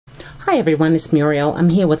Hi everyone, it's Muriel. I'm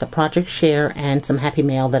here with a project share and some happy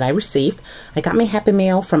mail that I received. I got my happy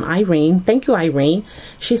mail from Irene. Thank you, Irene.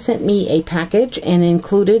 She sent me a package, and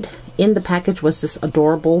included in the package was this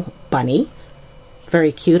adorable bunny.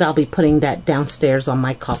 Very cute. I'll be putting that downstairs on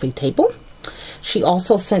my coffee table. She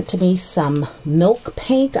also sent to me some milk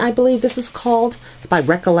paint, I believe this is called. It's by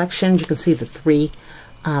Recollection. You can see the three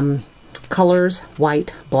colors,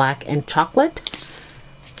 white, black, and chocolate.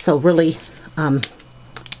 So really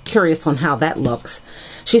curious on how that looks.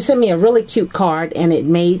 She sent me a really cute card, and it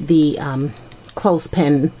made the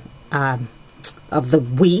clothespin of the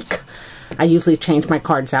week. I usually change my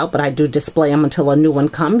cards out, but I do display them until a new one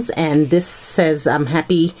comes. And this says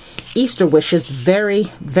Happy Easter Wishes.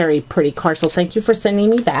 Very, very pretty card. So thank you for sending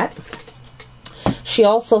me that. She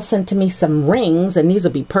also sent to me some rings, and these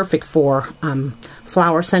will be perfect for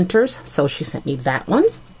flower centers. So she sent me that one.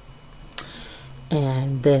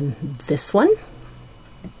 And then this one.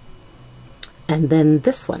 And then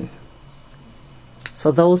this one.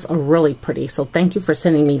 So those are really pretty. So thank you for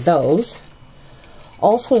sending me those.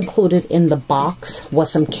 Also included in the box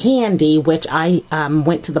was some candy, which I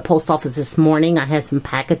went to the post office this morning. I had some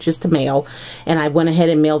packages to mail, and I went ahead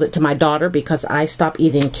and mailed it to my daughter because I stopped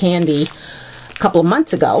eating candy a couple of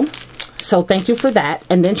months ago. So thank you for that.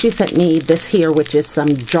 And then she sent me this here, which is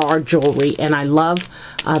some jar jewelry, and I love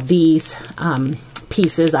these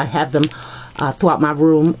pieces. I have them throughout my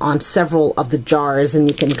room on several of the jars, and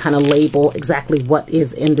you can kind of label exactly what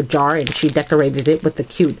is in the jar. And she decorated it with the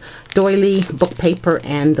cute doily, book paper,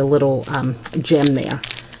 and the little gem there.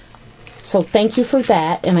 So thank you for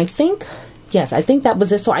that. And I think, yes, I think that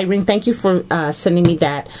was it. So Irene, thank you for sending me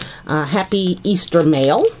that happy Easter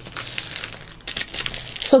mail.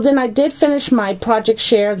 So then I did finish my project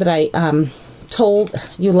share that I told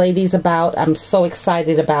you ladies about. I'm so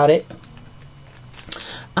excited about it.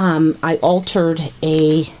 I altered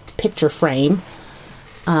a picture frame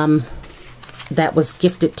that was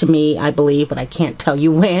gifted to me, I believe, but I can't tell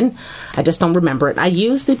you when. I just don't remember it. I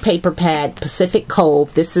used the paper pad Pacific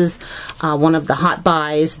Cove. This is one of the hot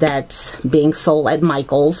buys that's being sold at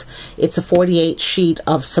Michael's. It's a 48 sheet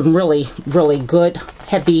of some really, really good,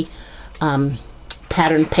 heavy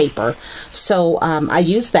pattern paper. So I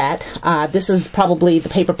use that. This is probably the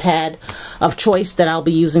paper pad of choice that I'll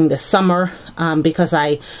be using this summer because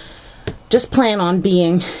I just plan on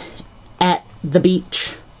being at the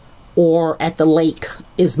beach or at the lake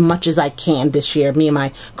as much as I can this year. Me and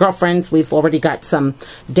my girlfriends, we've already got some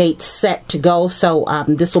dates set to go, so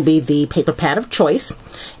this will be the paper pad of choice.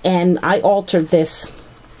 And I altered this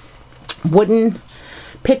wooden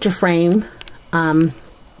picture frame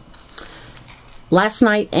last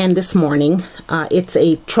night and this morning. It's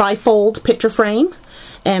a trifold picture frame,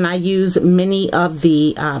 and I use many of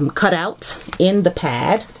the cutouts in the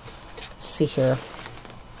pad. Let's see here.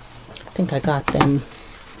 I think I got them.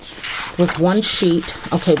 There was one sheet,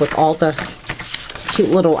 okay, with all the cute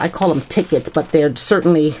little, I call them tickets, but they're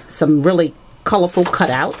certainly some really colorful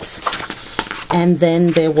cutouts. And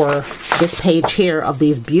then there were this page here of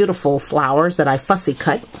these beautiful flowers that I fussy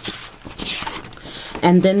cut.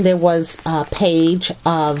 And then there was a page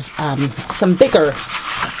of some bigger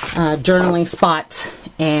journaling spots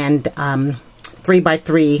and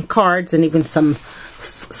 3x3 cards, and even some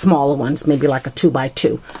smaller ones, maybe like a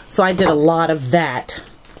 2x2. So I did a lot of that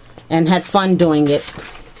and had fun doing it.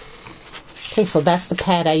 Okay, so that's the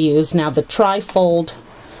pad I use. Now the trifold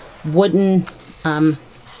wooden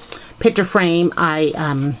picture frame, I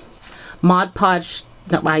Mod Podged.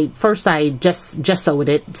 First I just gessoed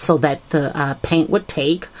it so that the paint would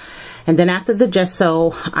take, and then after the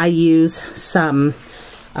gesso I use some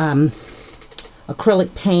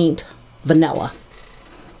acrylic paint, vanilla.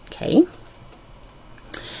 Okay,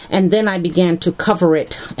 and then I began to cover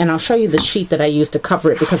it, and I'll show you the sheet that I used to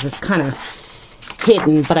cover it because it's kind of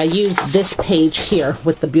hidden, but I used this page here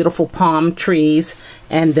with the beautiful palm trees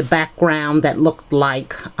and the background that looked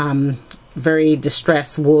like very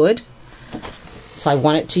distressed wood. So I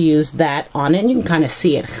wanted to use that on it, and you can kind of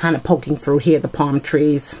see it kind of poking through here, the palm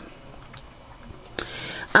trees.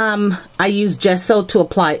 I used gesso to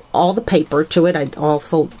apply all the paper to it. I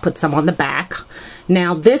also put some on the back.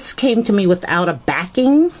 Now this came to me without a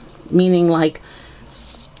backing, meaning like,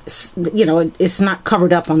 you know, it's not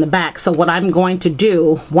covered up on the back. So what I'm going to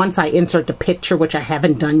do, once I insert the picture, which I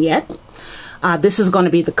haven't done yet, this is going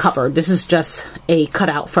to be the cover. This is just a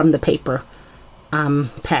cutout from the paper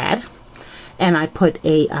pad. And I put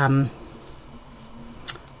a, what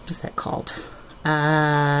is that called?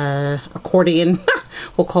 Accordion.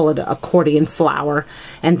 We'll call it an accordion flower.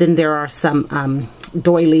 And then there are some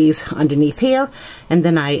doilies underneath here. And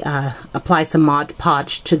then I apply some Mod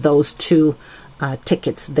Podge to those two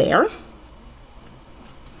tickets there.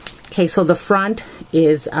 Okay, so the front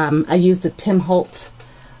is, I used the Tim Holtz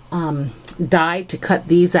die to cut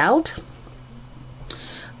these out.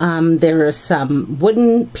 There are some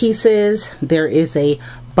wooden pieces. There is a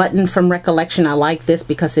button from Recollection. I like this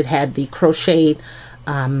because it had the crocheted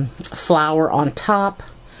flower on top.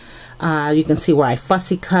 You can see where I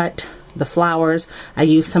fussy cut the flowers. I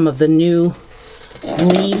used some of the new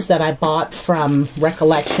leaves that I bought from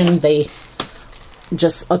Recollection. They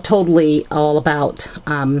just are totally all about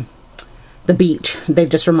the beach. They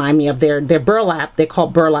just remind me of their burlap. They're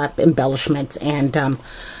called burlap embellishments, and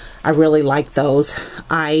I really like those.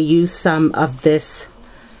 I used some of this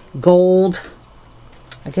gold,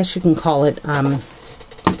 I guess you can call it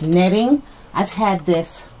netting. I've had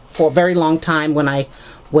this for a very long time when I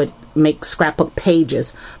would make scrapbook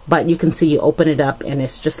pages, but you can see you open it up and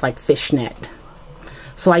it's just like fishnet.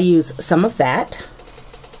 So I use some of that.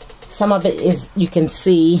 Some of it is, you can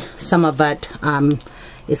see, some of it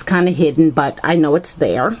is kind of hidden, but I know it's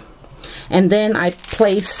there. And then I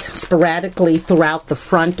place sporadically throughout the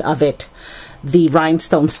front of it the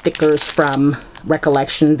rhinestone stickers from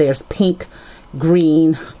Recollection. There's pink,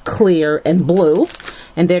 green, clear, and blue,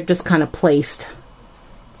 and they're just kind of placed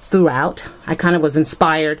throughout. I kind of was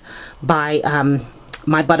inspired by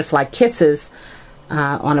My Butterfly Kisses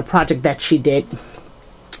on a project that she did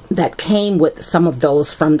that came with some of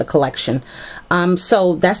those from the collection.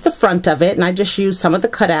 So that's the front of it, and I just used some of the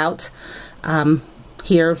cutouts.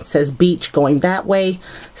 Here it says beach going that way,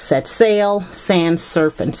 set sail, sand,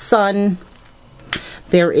 surf, and sun.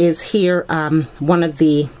 There is here one of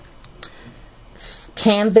the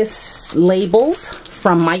canvas labels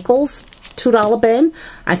from Michael's $2 bin.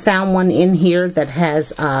 I found one in here that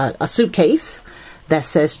has a suitcase that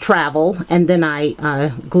says travel, and then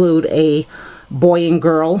I glued a boy and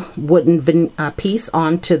girl wooden piece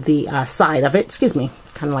onto the side of it. Excuse me,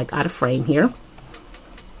 kind of like out of frame here.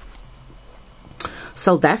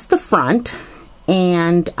 So that's the front,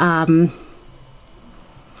 and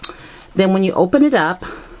then when you open it up,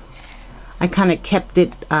 I kind of kept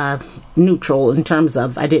it neutral in terms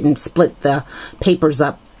of I didn't split the papers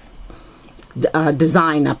up,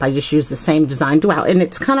 design up. I just used the same design throughout, and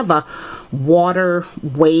it's kind of a water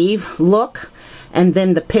wave look, and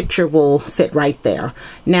then the picture will fit right there.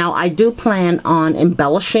 Now I do plan on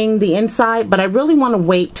embellishing the inside, but I really want to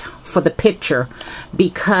wait for the picture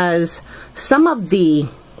because some of the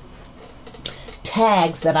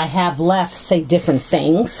tags that I have left say different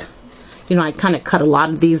things. You know, I kind of cut a lot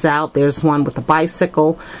of these out. There's one with the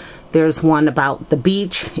bicycle. There's one about the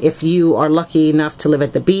beach. If you are lucky enough to live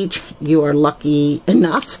at the beach, you are lucky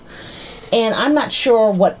enough. And I'm not sure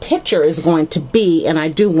what picture is going to be, and I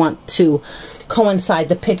do want to coincide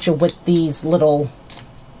the picture with these little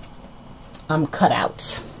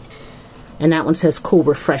cutouts. And that one says cool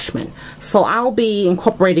refreshment. So I'll be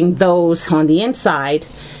incorporating those on the inside,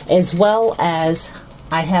 as well as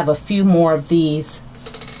I have a few more of these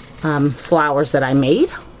flowers that I made,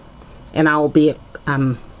 and I'll be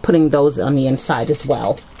putting those on the inside as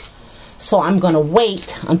well. So I'm going to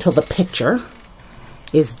wait until the picture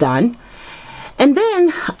is done, and then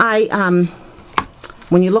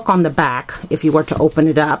when you look on the back, if you were to open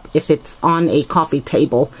it up, if it's on a coffee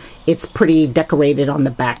table, it's pretty decorated on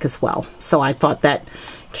the back as well. So I thought that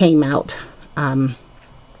came out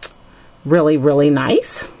really, really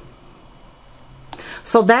nice.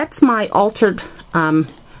 So that's my altered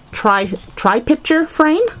tri-picture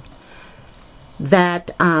frame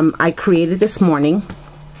that I created this morning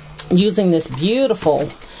using this beautiful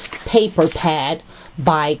paper pad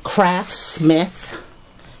by Craftsmith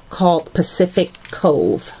called Pacific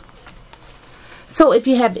Cove. So if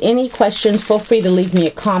you have any questions, feel free to leave me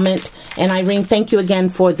a comment. And Irene, thank you again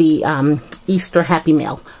for the Easter Happy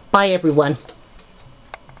Mail. Bye, everyone.